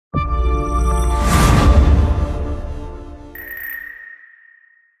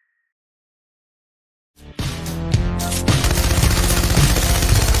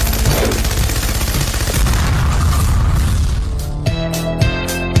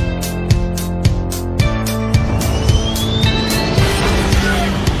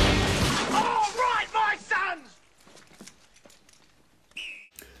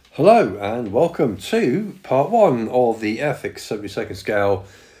Hello and welcome to part 1 of the Airfix 72nd scale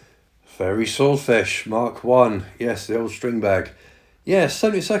Ferry Swordfish Mark 1. Yes, the old string bag. Yes,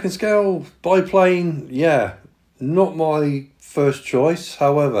 72nd scale biplane. Yeah, not my first choice.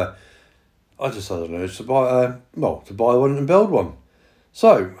 However, I just had an urge to buy one and build one.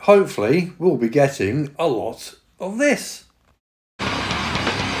 So hopefully we'll be getting a lot of this.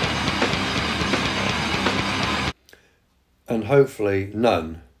 And hopefully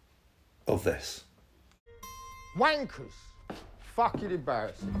none of this. Wankers. Fucking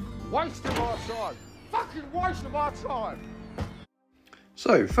embarrassing. Waste of our time. Fucking waste of our time.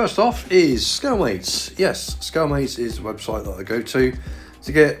 So first off is Scalemates. Yes, Scalemates is the website that I go to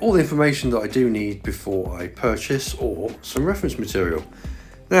get all the information that I do need before I purchase or some reference material.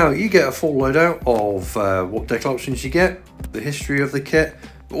 Now you get a full loadout of what deck options you get, the history of the kit,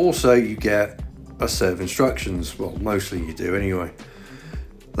 but also you get a set of instructions. Well, mostly you do anyway.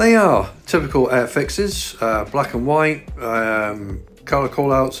 They are typical Airfixes, black and white, colour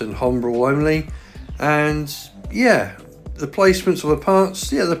callouts and homebrew only, and yeah, the placements of the parts,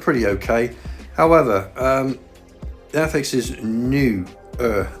 yeah, they're pretty okay. However, Airfix's new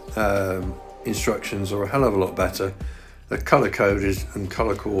instructions are a hell of a lot better. They're colour coded and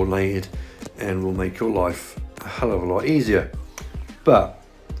colour coordinated and will make your life a hell of a lot easier. But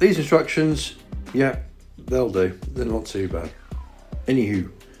these instructions, yeah, they'll do. They're not too bad. Anywho,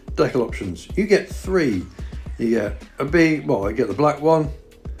 decal options. You get 3. You get a B, well, I get the black one.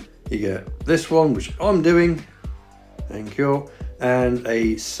 You get this one, which I'm doing. Thank you. And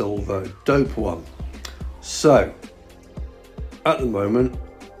a silver dope one. So, at the moment,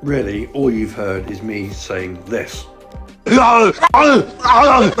 really, all you've heard is me saying this. So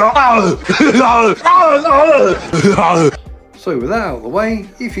with that out of the way,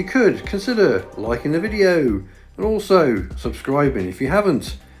 if you could consider liking the video and also subscribing if you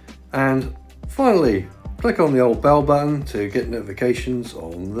haven't, and finally click on the old bell button to get notifications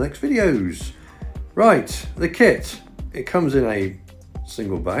on the next videos. Right, the kit, it comes in a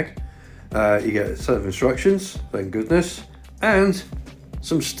single bag. You get a set of instructions, thank goodness, and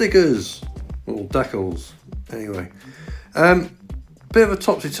some stickers, little decals. Anyway, bit of a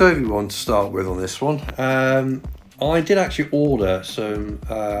topsy-turvy one to start with on this one. I did actually order some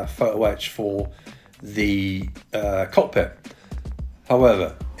photo etch for the cockpit.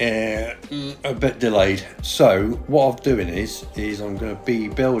 However, a bit delayed. So what I'm doing is I'm going to be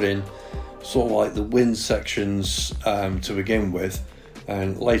building sort of like the wing sections to begin with,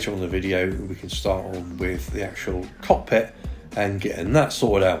 and later on in the video we can start on with the actual cockpit and getting that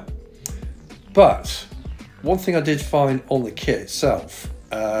sorted out. But one thing I did find on the kit itself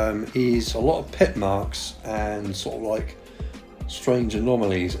is a lot of pit marks and sort of like strange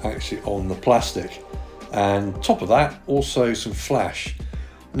anomalies actually on the plastic, and top of that also some flash.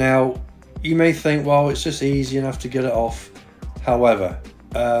 Now you may think, well, it's just easy enough to get it off. However,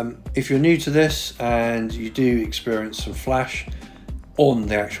 if you're new to this and you do experience some flash on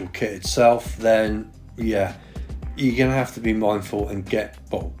the actual kit itself, then yeah, you're gonna have to be mindful and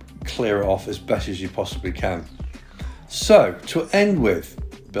clear it off as best as you possibly can. So to end with,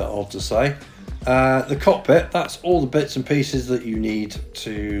 a bit odd to say, the cockpit, that's all the bits and pieces that you need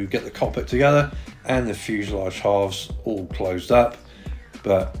to get the cockpit together, and the fuselage halves all closed up.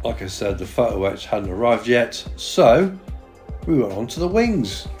 But like I said, the photo etch hadn't arrived yet, so we went on to the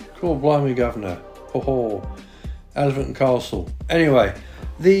wings. Cool, blimey, governor. Ho ho. Elephant and castle. Anyway,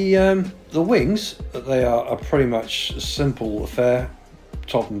 the wings, they are pretty much a simple affair,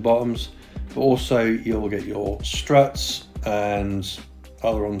 top and bottoms, but also you'll get your struts and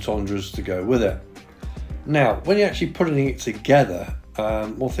other entendres to go with it. Now, when you're actually putting it together,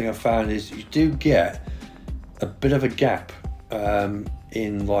 one thing I found is you do get a bit of a gap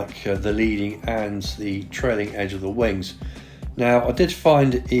in like the leading and the trailing edge of the wings. Now, I did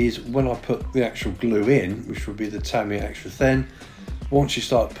find is when I put the actual glue in, which would be the Tamiya extra thin, once you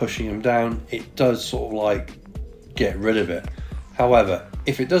start pushing them down, it does sort of like get rid of it. However,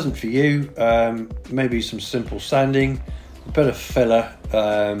 if it doesn't for you, maybe some simple sanding, a bit of filler,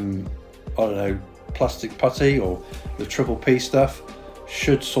 I don't know, plastic putty or the triple P stuff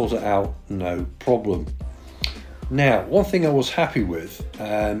should sort it out, no problem. Now, one thing I was happy with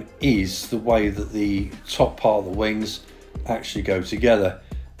is the way that the top part of the wings actually go together,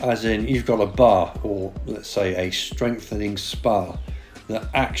 as in you've got a bar, or let's say a strengthening spar, that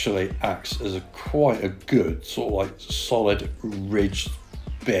actually acts as quite a good sort of like solid ridged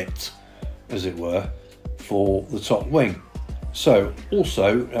bit, as it were, for the top wing. So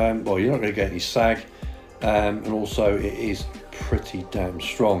also, well, you're not going to get any sag, and also it is pretty damn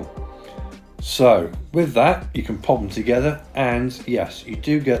strong. So with that, you can pop them together, and yes, you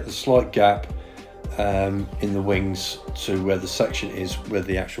do get the slight gap in the wings to where the section is where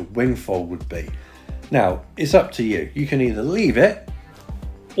the actual wing fold would be. Now it's up to you. You can either leave it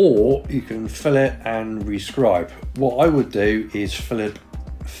or you can fill it and rescribe. What I would do is fill it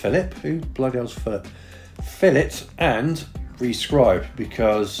and rescribe,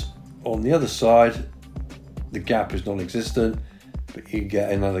 because on the other side the gap is non-existent, but you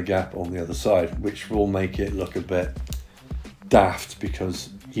get another gap on the other side, which will make it look a bit daft, because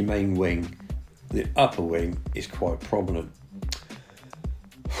your main wing, the upper wing, is quite prominent.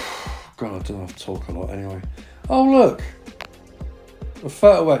 God, I don't have to talk a lot anyway. Oh look, the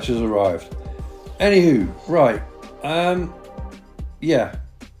photo etch has arrived. Anywho, right, yeah,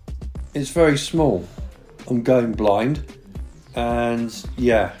 it's very small. I'm going blind, and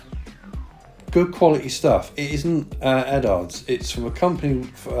yeah, good quality stuff. It isn't Eddard's. It's from a company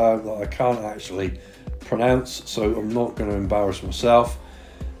that I can't actually pronounce, so I'm not going to embarrass myself.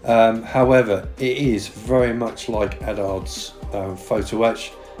 However, it is very much like Eddard's photo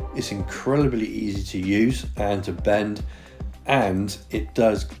etch. It's incredibly easy to use and to bend, and it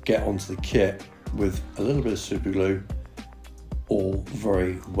does get onto the kit with a little bit of super glue, all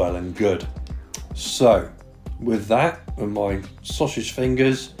very well and good. So with that, and my sausage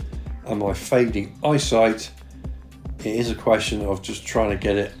fingers and my fading eyesight, it is a question of just trying to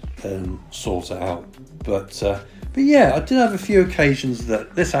get it and sort it out. But yeah, I did have a few occasions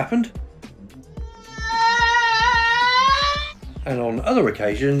that this happened, and on other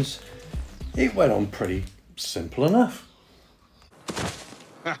occasions it went on pretty simple enough.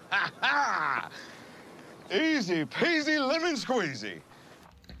 Easy peasy lemon squeezy.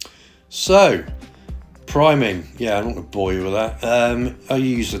 So priming, yeah, I'm not going to bore you with that. I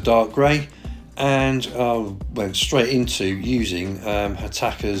used a dark grey, and I went straight into using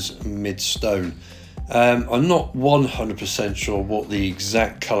Hataka's Midstone. I'm not 100% sure what the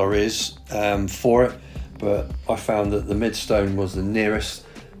exact colour is for it, but I found that the Midstone was the nearest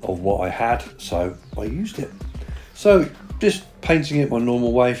of what I had, so I used it. So just painting it my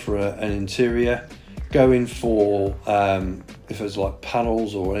normal way for an interior, going for if there's like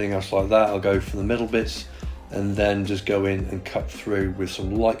panels or anything else like that, I'll go for the middle bits and then just go in and cut through with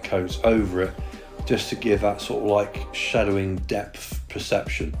some light coats over it, just to give that sort of like shadowing depth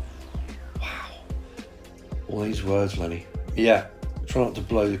perception. Wow, all these words, Lenny. Yeah, try not to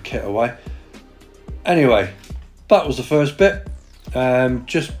blow the kit away. Anyway, that was the first bit.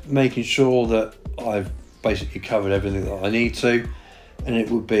 Just making sure that I've basically covered everything that I need to, and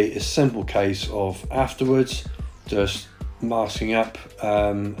it would be a simple case of afterwards just masking up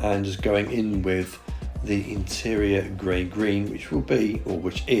and just going in with the interior grey green, which will be, or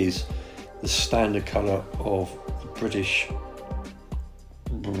which is, the standard colour of the British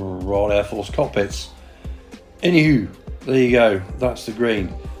Royal Air Force cockpits. Anywho, there you go, that's the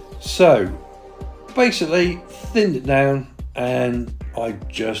green. So basically thinned it down and I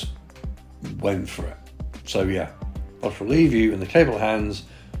just went for it. So yeah, I shall leave you in the capable hands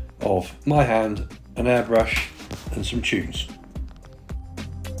of my hand, an airbrush and some tunes.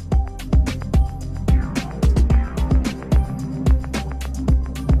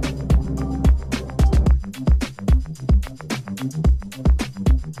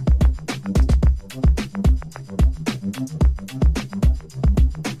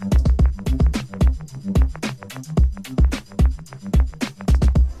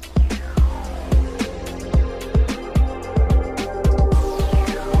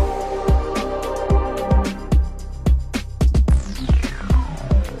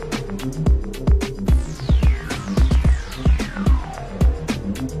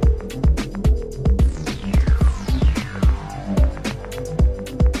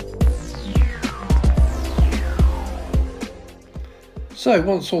 So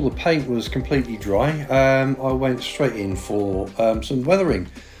once all the paint was completely dry, I went straight in for some weathering.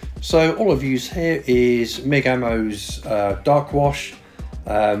 So all I've used here is MiG Ammo's dark wash.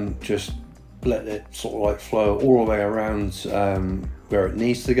 Just let it sort of like flow all the way around where it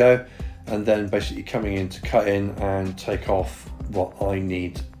needs to go, and then basically coming in to cut in and take off what I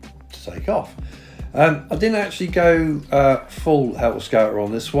need to take off. I didn't actually go full helter skelter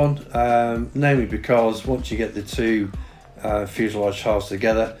on this one, namely because once you get the two fuselage halves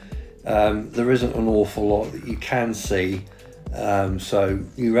together, there isn't an awful lot that you can see, so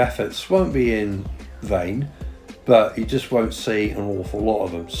your efforts won't be in vain, but you just won't see an awful lot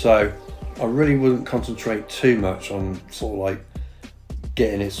of them. So I really wouldn't concentrate too much on sort of like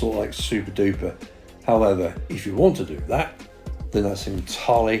getting it sort of like super duper. However, if you want to do that, then that's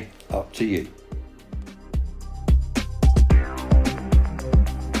entirely up to you.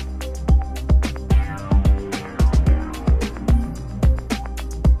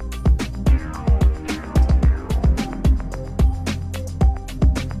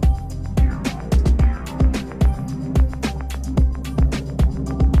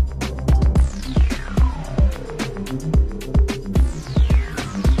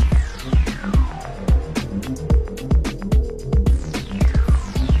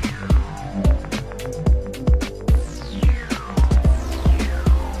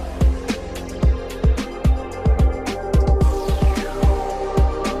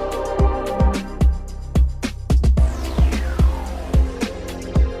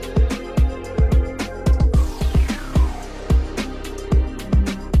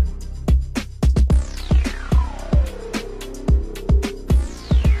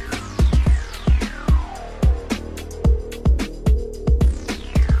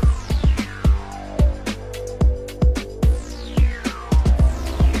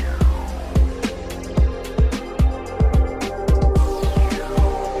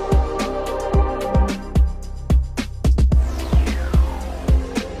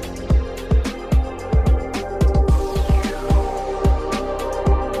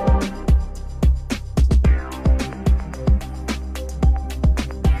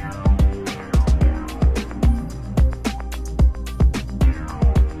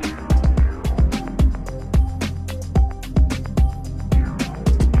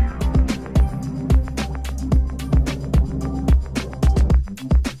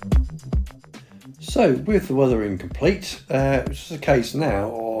 So with the weathering complete, it's just a case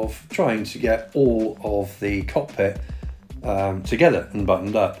now of trying to get all of the cockpit together and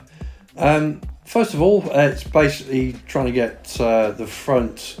buttoned up. First of all, it's basically trying to get the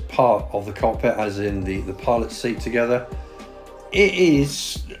front part of the cockpit, as in the pilot seat, together. It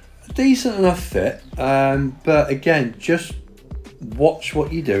is a decent enough fit, but again, just watch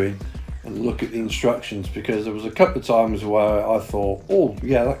what you're doing and look at the instructions, because there was a couple of times where I thought, oh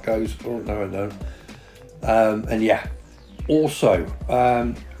yeah, that goes, oh no I don't. And yeah, also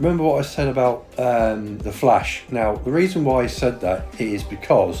remember what I said about the flash. Now the reason why I said that is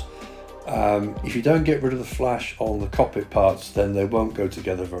because if you don't get rid of the flash on the cockpit parts, then they won't go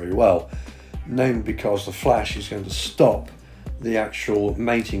together very well, namely because the flash is going to stop the actual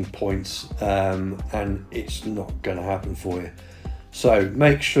mating points, and it's not going to happen for you. So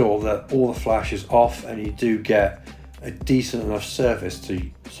make sure that all the flash is off and you do get a decent enough surface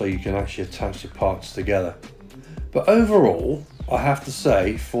so you can actually attach the parts together. But overall, I have to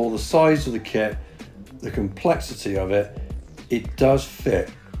say, for the size of the kit, the complexity of it, it does fit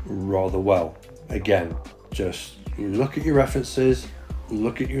rather well. Again, just look at your references,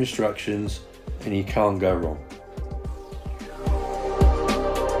 look at your instructions, and you can't go wrong.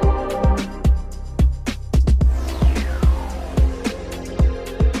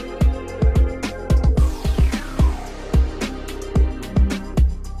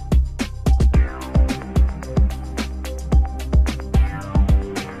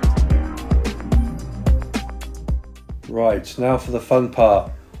 Right, now for the fun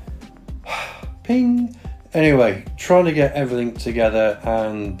part. Ping! Anyway, trying to get everything together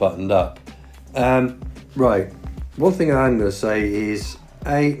and buttoned up. Right, one thing I'm going to say is,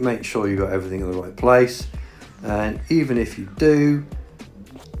 A, make sure you got everything in the right place. And even if you do,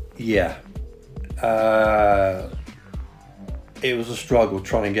 yeah, it was a struggle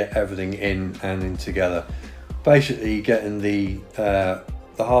trying to get everything in and in together. Basically getting the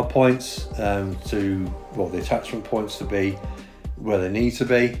hard points the attachment points to be where they need to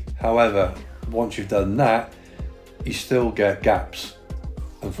be. However, once you've done that, you still get gaps,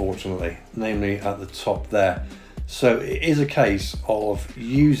 unfortunately, namely at the top there. So it is a case of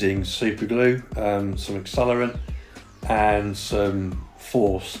using super glue, some accelerant and some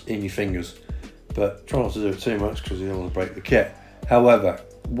force in your fingers, but try not to do it too much because you don't want to break the kit. However,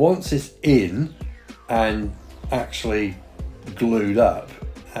 once it's in and actually glued up,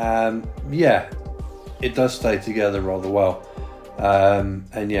 yeah, it does stay together rather well,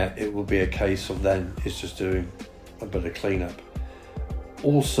 and yeah, it will be a case of then it's just doing a bit of cleanup.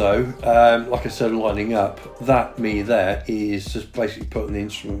 Also, like I said, lining up, that there is just basically putting the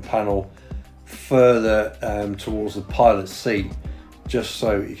instrument panel further towards the pilot seat, just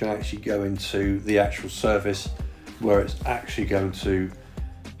so you can actually go into the actual surface where it's actually going to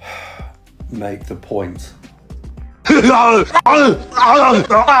make the point.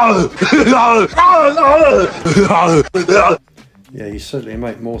 Yeah, you certainly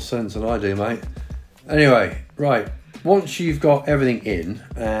make more sense than I do, mate. Anyway, right, once you've got everything in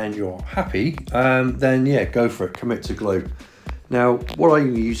and you're happy, then yeah, go for it, commit to glue. Now, what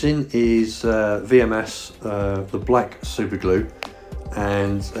I'm using is VMS, the black super glue,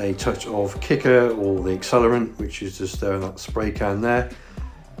 and a touch of Kicker or the accelerant, which is just there in that spray can there.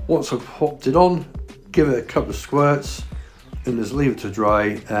 Once I've popped it on, give it a couple of squirts and just leave it to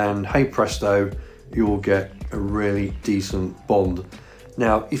dry, and hey presto, you will get a really decent bond.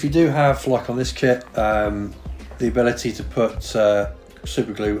 Now, if you do have, like on this kit, the ability to put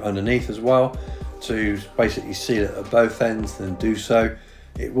super glue underneath as well to basically seal it at both ends, then do so.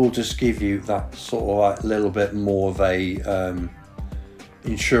 It will just give you that sort of like little bit more of a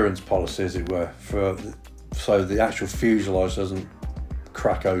insurance policy, as it were, so the actual fuselage doesn't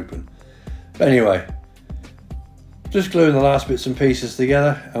crack open. But anyway, just gluing the last bits and pieces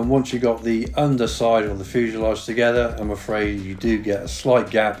together, and once you've got the underside of the fuselage together, I'm afraid you do get a slight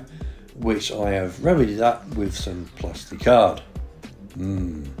gap, which I have remedied that with some plastic card.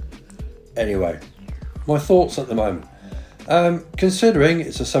 Anyway, my thoughts at the moment. Considering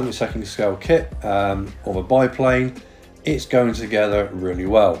it's a 72nd scale kit of a biplane, it's going together really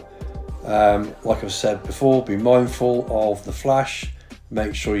well. Like I've said before, be mindful of the flash.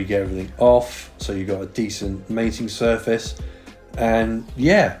 Make sure you get everything off so you've got a decent mating surface, and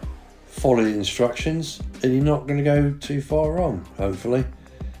yeah, follow the instructions and you're not going to go too far wrong, hopefully.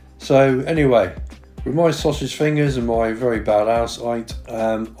 So anyway, with my sausage fingers and my very bad eyesight,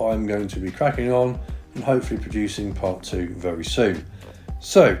 I'm going to be cracking on and hopefully producing part 2 very soon.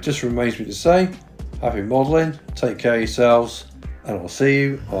 So just remains me to say, happy modelling, take care of yourselves, and I'll see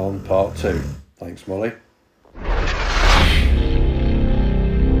you on part 2. Thanks, Molly.